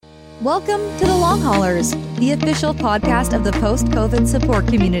Welcome to the Long Haulers, the official podcast of the post-COVID support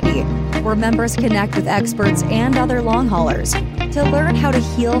community, where members connect with experts and other long haulers to learn how to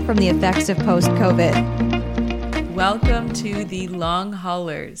heal from the effects of post-COVID. Welcome to the Long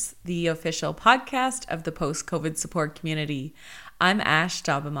Haulers, the official podcast of the post-COVID support community. I'm Ash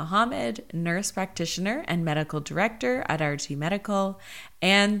Daba Mohammed, nurse practitioner and medical director at RT Medical,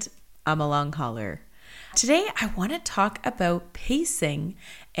 and I'm a long hauler. Today, I want to talk about pacing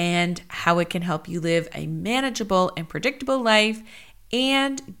and how it can help you live a manageable and predictable life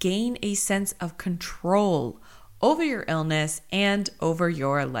and gain a sense of control over your illness and over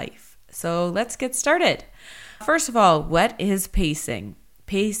your life. So let's get started. First of all, what is pacing?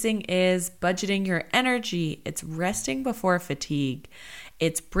 Pacing is budgeting your energy. It's resting before fatigue.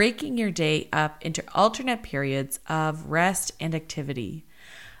 It's breaking your day up into alternate periods of rest and activity.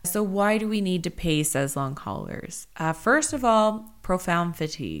 So why do we need to pace as long haulers? First of all, profound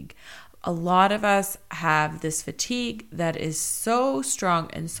fatigue. A lot of us have this fatigue that is so strong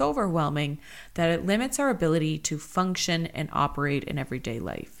and so overwhelming that it limits our ability to function and operate in everyday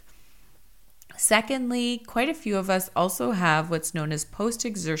life. Secondly, quite a few of us also have what's known as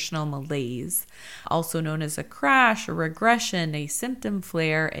post-exertional malaise, also known as a crash, a regression, a symptom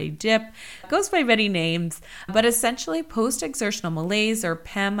flare, a dip. It goes by many names, but essentially post-exertional malaise, or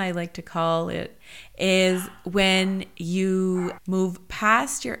PEM I like to call it, is when you move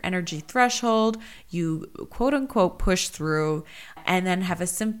past your energy threshold, you quote unquote push through, and then have a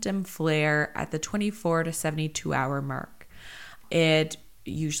symptom flare at the 24 to 72 hour mark. It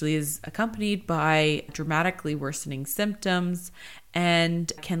usually is accompanied by dramatically worsening symptoms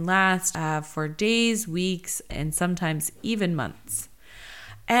and can last for days, weeks, and sometimes even months.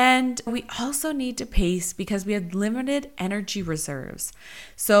 And we also need to pace because we have limited energy reserves.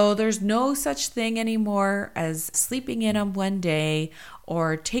 So there's no such thing anymore as sleeping in on one day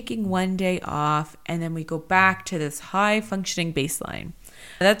or taking one day off, and then we go back to this high functioning baseline.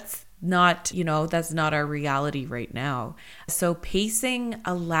 That's not our reality right now. So pacing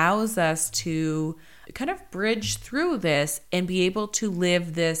allows us to kind of bridge through this and be able to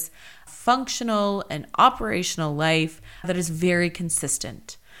live this functional and operational life that is very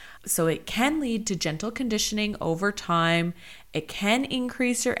consistent. So it can lead to gentle conditioning over time. It can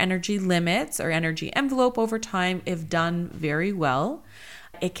increase your energy limits or energy envelope over time if done very well.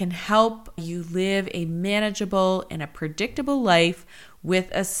 It can help you live a manageable and a predictable life with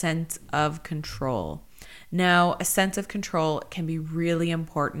a sense of control. Now, a sense of control can be really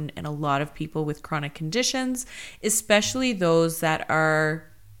important in a lot of people with chronic conditions, especially those that are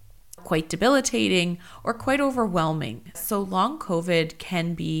quite debilitating or quite overwhelming. So long COVID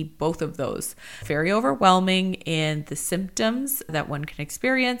can be both of those. Very overwhelming in the symptoms that one can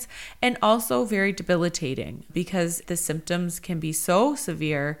experience, and also very debilitating because the symptoms can be so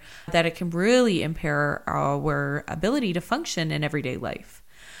severe that it can really impair our ability to function in everyday life.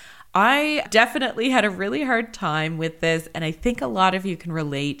 I definitely had a really hard time with this, and I think a lot of you can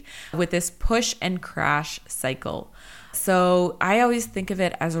relate with this push and crash cycle. So I always think of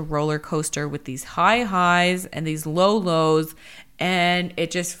it as a roller coaster with these high highs and these low lows, and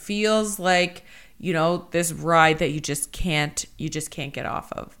it just feels like, this ride that you just can't get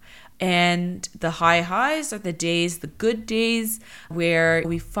off of. And the high highs are the days, the good days, where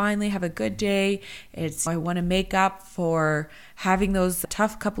we finally have a good day. I want to make up for having those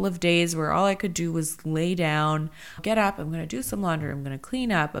tough couple of days where all I could do was lay down, get up, I'm going to do some laundry, I'm going to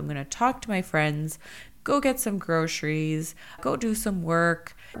clean up, I'm going to talk to my friends, go get some groceries, go do some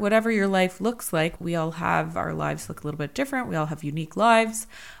work, whatever your life looks like. We all have, our lives look a little bit different. We all have unique lives,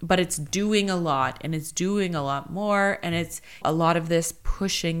 but it's doing a lot, and it's doing a lot more, and it's a lot of this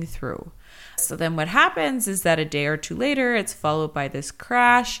pushing through. So then what happens is that a day or two later, it's followed by this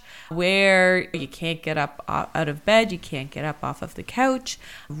crash where you can't get up out of bed, you can't get up off of the couch,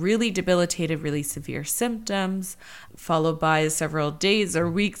 really debilitated, really severe symptoms, followed by several days or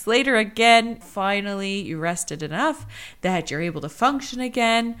weeks later again, finally you rested enough that you're able to function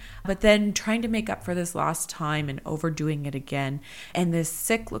again, but then trying to make up for this lost time and overdoing it again, and this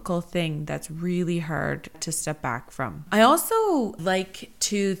cyclical thing that's really hard to step back from. I also like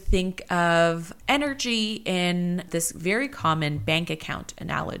to think of energy in this very common bank account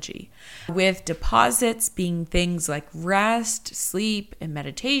analogy, with deposits being things like rest, sleep, and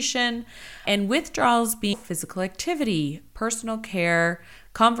meditation, and withdrawals being physical activity, personal care,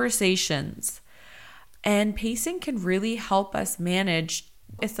 conversations. And pacing can really help us manage.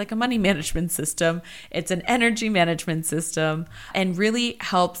 It's like a money management system. It's an energy management system, and really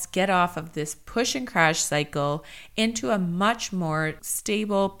helps get off of this push and crash cycle into a much more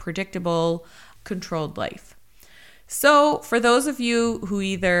stable, predictable, controlled life. So for those of you who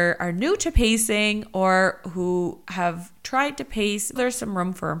either are new to pacing or who have tried to pace, there's some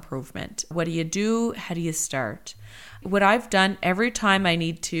room for improvement. What do you do? How do you start? What I've done every time I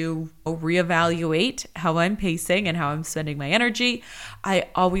need to reevaluate how I'm pacing and how I'm spending my energy, I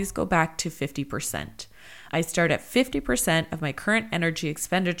always go back to 50%. I start at 50% of my current energy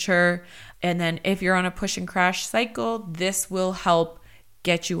expenditure. And then if you're on a push and crash cycle, this will help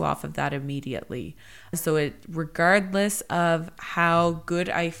get you off of that immediately. So regardless of how good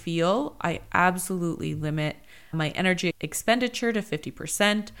I feel, I absolutely limit my energy expenditure to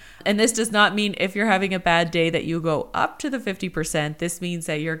 50%. And this does not mean if you're having a bad day that you go up to the 50%. This means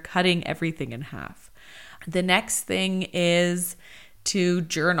that you're cutting everything in half. The next thing is to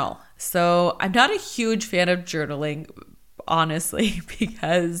journal. So I'm not a huge fan of journaling, honestly,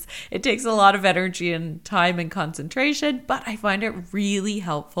 because it takes a lot of energy and time and concentration, but I find it really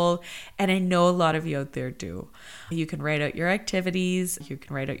helpful. And I know a lot of you out there do. You can write out your activities. You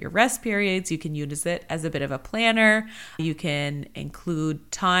can write out your rest periods. You can use it as a bit of a planner. You can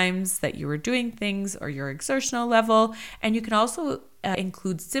include times that you were doing things or your exertional level. And you can also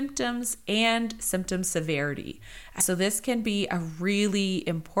include symptoms and symptom severity. So this can be a really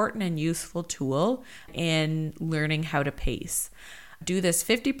important and useful tool in learning how to pace. Do this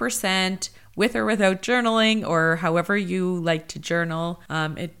 50% with or without journaling, or however you like to journal.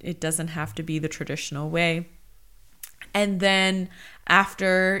 It doesn't have to be the traditional way. And then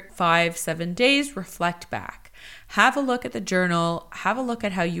after 5-7 days, reflect back. Have a look at the journal. Have a look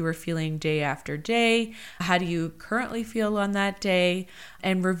at how you were feeling day after day. How do you currently feel on that day?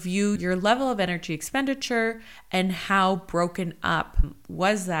 And review your level of energy expenditure and how broken up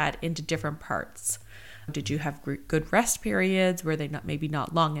was that into different parts. Did you have good rest periods? Were they maybe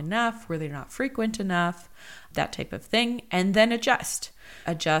not long enough? Were they not frequent enough? That type of thing. And then adjust.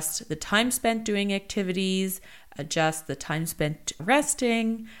 Adjust the time spent doing activities, adjust the time spent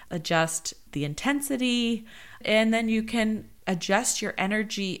resting, adjust the intensity, and then you can adjust your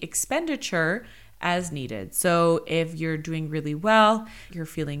energy expenditure as needed. So if you're doing really well, you're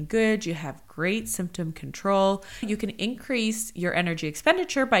feeling good, you have great symptom control, you can increase your energy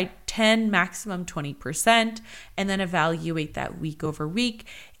expenditure by 10, maximum 20%, and then evaluate that week over week.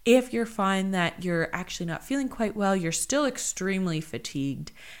 If you find that you're actually not feeling quite well, you're still extremely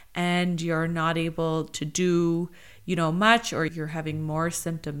fatigued and you're not able to do much, or you're having more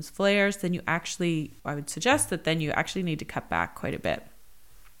symptoms, flares, then I would suggest that then you actually need to cut back quite a bit.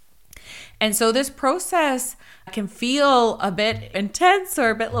 And so this process can feel a bit intense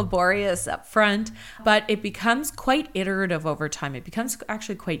or a bit laborious up front, but it becomes quite iterative over time. It becomes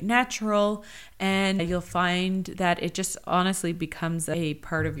actually quite natural, and you'll find that it just honestly becomes a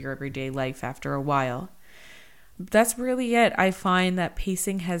part of your everyday life after a while. That's really it. I find that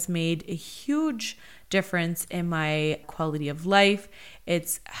pacing has made a huge difference in my quality of life.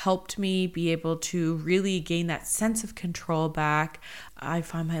 It's helped me be able to really gain that sense of control back. I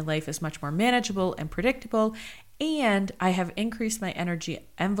find my life is much more manageable and predictable, and I have increased my energy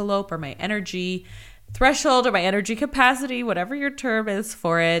envelope or my energy threshold or my energy capacity, whatever your term is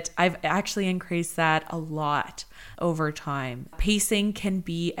for it. I've actually increased that a lot over time. Pacing can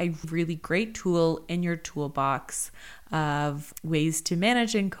be a really great tool in your toolbox of ways to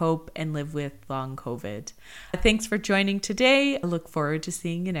manage and cope and live with long COVID. Thanks for joining today. I look forward to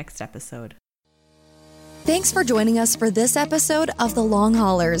seeing you next episode. Thanks for joining us for this episode of The Long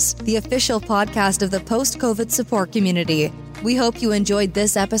Haulers, the official podcast of the post-COVID support community. We hope you enjoyed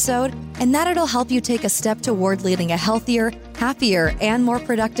this episode and that it'll help you take a step toward leading a healthier, happier, and more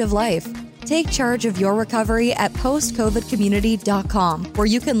productive life. Take charge of your recovery at postcovidcommunity.com, where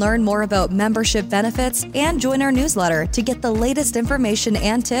you can learn more about membership benefits and join our newsletter to get the latest information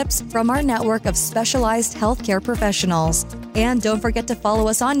and tips from our network of specialized healthcare professionals. And don't forget to follow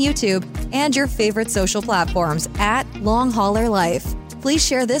us on YouTube and your favorite social platforms at Long Hauler Life. Please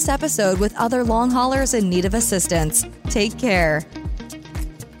share this episode with other long haulers in need of assistance. Take care.